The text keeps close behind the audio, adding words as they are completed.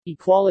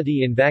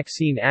Equality in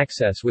vaccine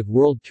access with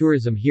world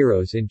tourism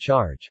heroes in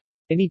charge.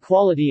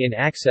 Inequality in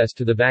access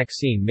to the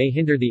vaccine may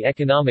hinder the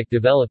economic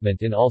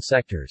development in all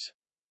sectors.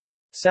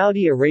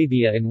 Saudi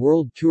Arabia and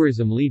world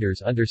tourism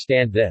leaders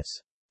understand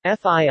this.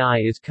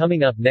 FII is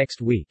coming up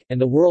next week, and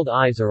the world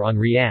eyes are on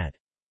Riyadh.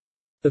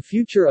 The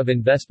Future of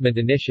Investment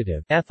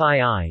Initiative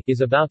 (FII)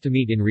 is about to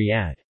meet in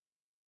Riyadh.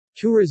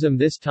 Tourism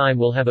this time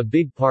will have a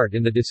big part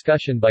in the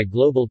discussion by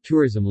global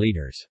tourism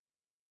leaders.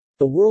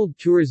 The World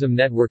Tourism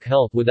Network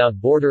Health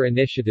Without Border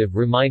initiative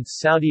reminds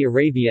Saudi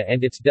Arabia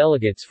and its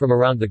delegates from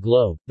around the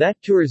globe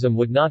that tourism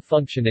would not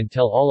function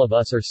until all of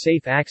us are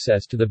safe.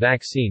 Access to the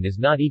vaccine is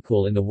not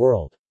equal in the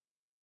world.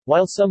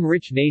 While some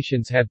rich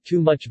nations have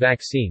too much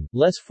vaccine,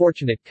 less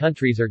fortunate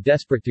countries are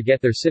desperate to get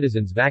their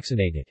citizens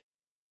vaccinated.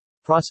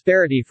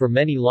 Prosperity for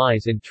many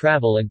lies in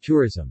travel and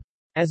tourism.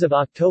 As of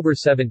October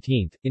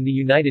 17, in the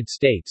United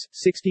States,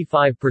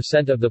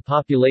 65% of the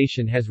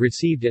population has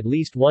received at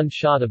least one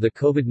shot of the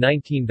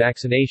COVID-19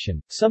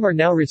 vaccination. Some are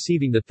now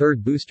receiving the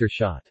third booster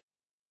shot.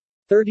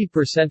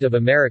 30% of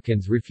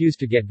Americans refuse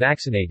to get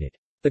vaccinated.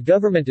 The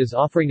government is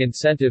offering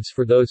incentives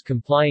for those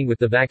complying with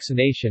the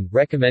vaccination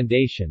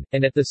recommendation,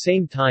 and at the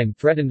same time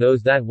threaten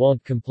those that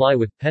won't comply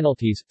with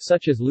penalties,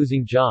 such as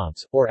losing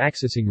jobs, or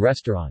accessing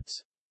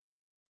restaurants.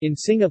 In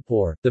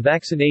Singapore, the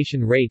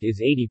vaccination rate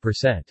is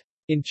 80%.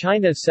 In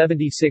China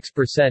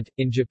 76%,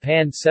 in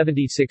Japan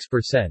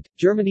 76%,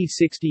 Germany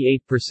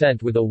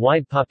 68% with a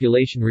wide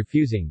population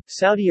refusing,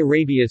 Saudi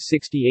Arabia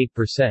 68%,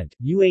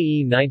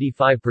 UAE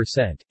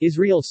 95%,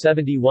 Israel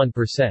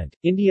 71%,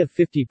 India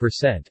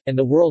 50%, and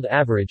the world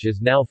average is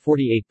now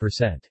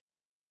 48%.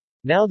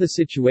 Now the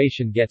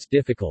situation gets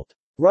difficult.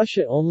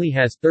 Russia only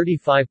has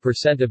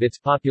 35% of its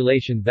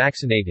population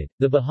vaccinated,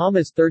 the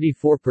Bahamas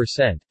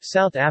 34%,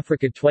 South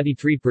Africa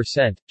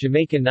 23%,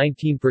 Jamaica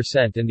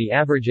 19% and the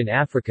average in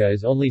Africa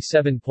is only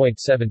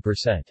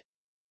 7.7%.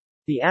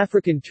 The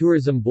African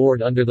Tourism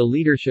Board under the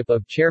leadership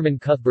of Chairman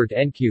Cuthbert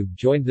Ncube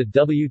joined the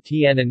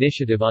WTN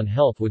initiative on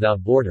Health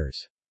Without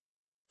Borders.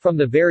 From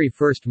the very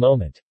first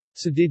moment.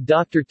 So did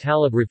Dr.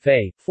 Talib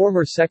Rifai,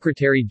 former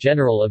Secretary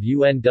General of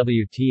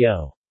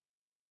UNWTO.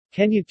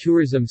 Kenya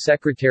Tourism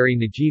Secretary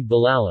Najib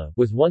Balala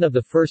was one of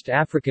the first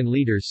African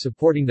leaders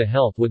supporting the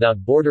Health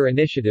Without Border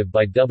initiative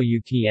by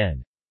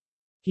WTN.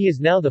 He is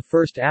now the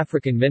first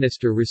African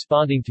minister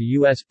responding to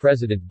U.S.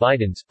 President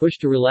Biden's push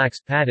to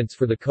relax patents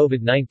for the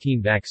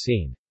COVID-19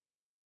 vaccine.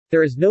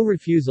 There is no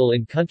refusal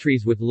in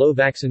countries with low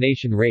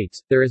vaccination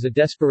rates, there is a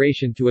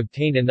desperation to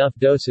obtain enough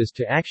doses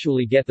to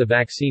actually get the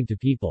vaccine to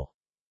people.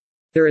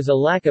 There is a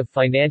lack of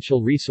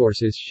financial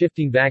resources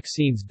shifting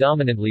vaccines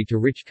dominantly to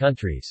rich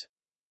countries.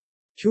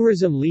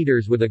 Tourism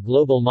leaders with a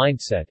global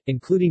mindset,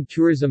 including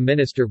Tourism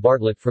Minister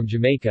Bartlett from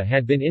Jamaica,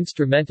 had been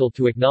instrumental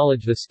to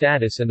acknowledge the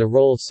status and the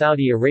role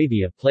Saudi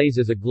Arabia plays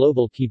as a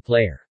global key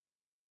player.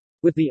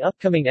 With the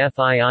upcoming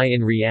FII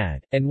in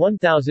Riyadh, and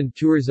 1,000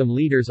 tourism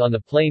leaders on the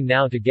plane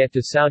now to get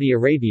to Saudi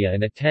Arabia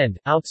and attend,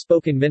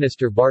 outspoken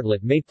Minister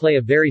Bartlett may play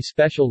a very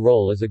special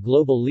role as a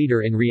global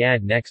leader in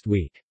Riyadh next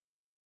week.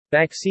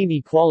 Vaccine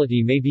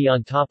equality may be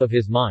on top of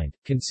his mind,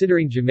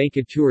 considering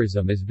Jamaica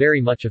tourism is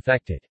very much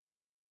affected.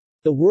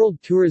 The World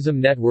Tourism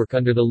Network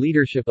under the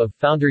leadership of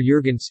founder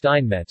Jürgen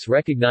Steinmetz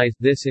recognized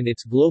this in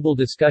its global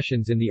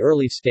discussions in the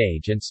early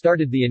stage and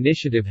started the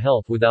initiative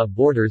Health Without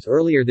Borders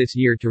earlier this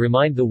year to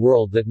remind the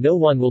world that no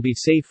one will be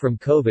safe from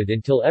COVID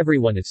until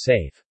everyone is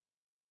safe.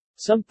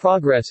 Some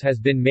progress has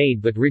been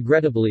made but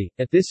regrettably,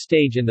 at this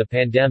stage in the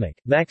pandemic,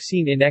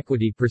 vaccine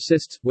inequity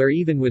persists, where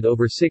even with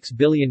over 6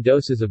 billion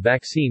doses of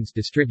vaccines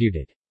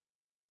distributed,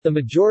 the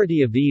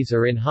majority of these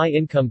are in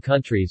high-income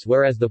countries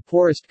whereas the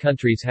poorest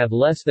countries have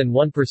less than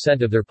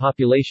 1% of their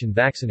population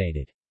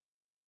vaccinated.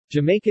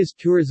 Jamaica's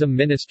tourism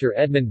minister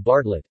Edmund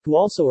Bartlett, who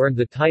also earned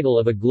the title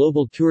of a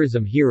global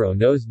tourism hero,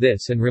 knows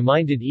this and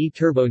reminded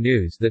eTurbo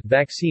News that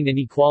vaccine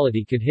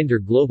inequality could hinder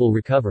global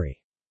recovery.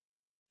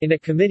 In a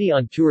Committee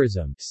on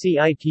Tourism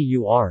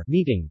 (CITUR)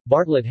 meeting,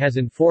 Bartlett has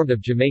informed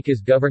of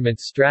Jamaica's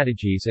government's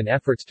strategies and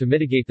efforts to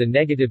mitigate the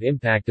negative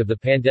impact of the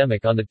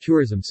pandemic on the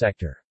tourism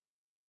sector.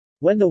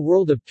 When the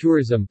world of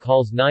tourism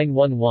calls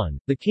 911,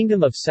 the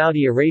Kingdom of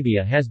Saudi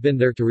Arabia has been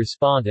there to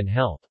respond and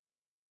help.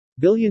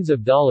 Billions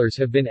of dollars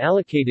have been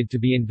allocated to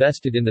be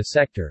invested in the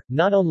sector,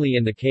 not only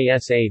in the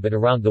KSA but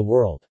around the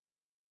world.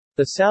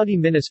 The Saudi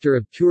Minister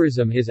of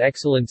Tourism His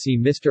Excellency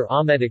Mr.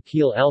 Ahmed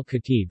Akil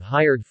Al-Khatib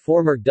hired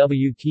former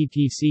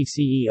WTTC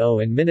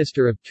CEO and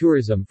Minister of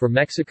Tourism for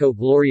Mexico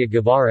Gloria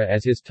Guevara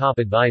as his top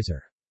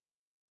advisor.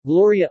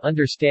 Gloria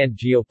understands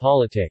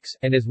geopolitics,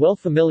 and is well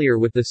familiar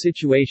with the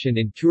situation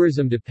in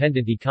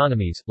tourism-dependent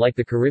economies, like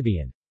the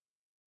Caribbean.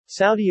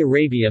 Saudi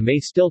Arabia may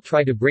still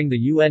try to bring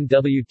the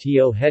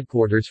UNWTO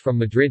headquarters from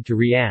Madrid to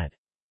Riyadh.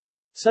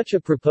 Such a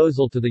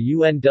proposal to the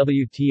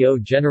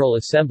UNWTO General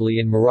Assembly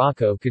in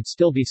Morocco could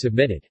still be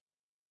submitted.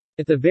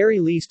 At the very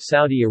least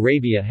Saudi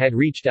Arabia had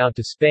reached out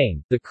to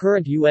Spain, the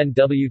current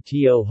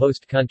UNWTO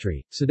host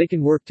country, so they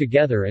can work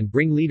together and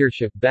bring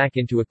leadership back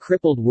into a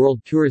crippled World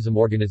Tourism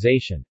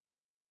Organization.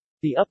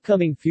 The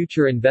upcoming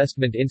Future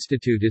Investment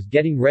Institute is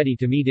getting ready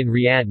to meet in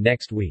Riyadh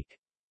next week.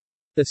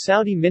 The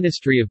Saudi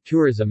Ministry of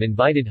Tourism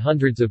invited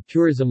hundreds of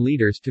tourism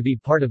leaders to be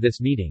part of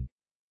this meeting.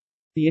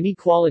 The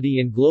inequality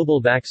in global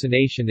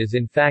vaccination is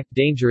in fact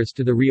dangerous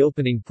to the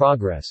reopening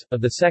progress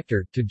of the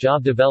sector, to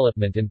job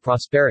development and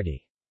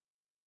prosperity.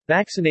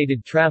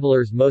 Vaccinated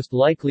travelers most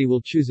likely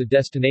will choose a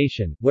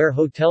destination where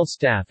hotel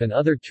staff and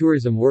other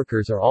tourism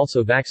workers are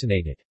also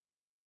vaccinated.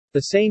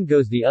 The same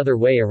goes the other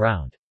way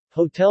around.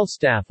 Hotel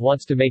staff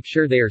wants to make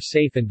sure they are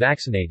safe and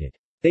vaccinated.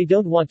 They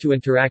don't want to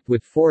interact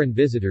with foreign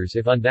visitors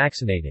if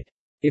unvaccinated.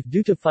 If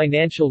due to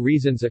financial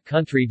reasons a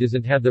country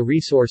doesn't have the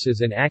resources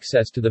and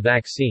access to the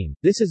vaccine,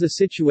 this is a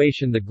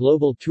situation the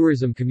global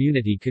tourism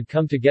community could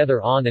come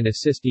together on and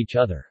assist each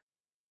other.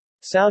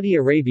 Saudi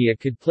Arabia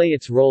could play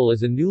its role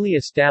as a newly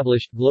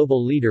established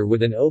global leader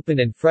with an open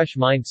and fresh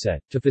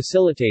mindset, to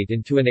facilitate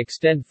and to an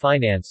extent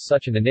finance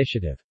such an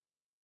initiative.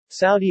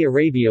 Saudi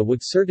Arabia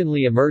would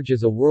certainly emerge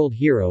as a world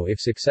hero if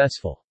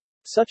successful.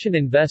 Such an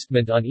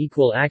investment on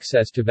equal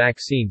access to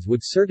vaccines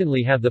would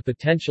certainly have the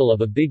potential of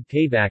a big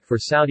payback for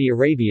Saudi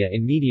Arabia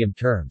in medium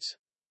terms.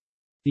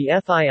 The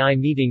FII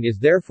meeting is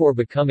therefore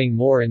becoming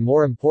more and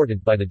more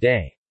important by the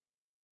day.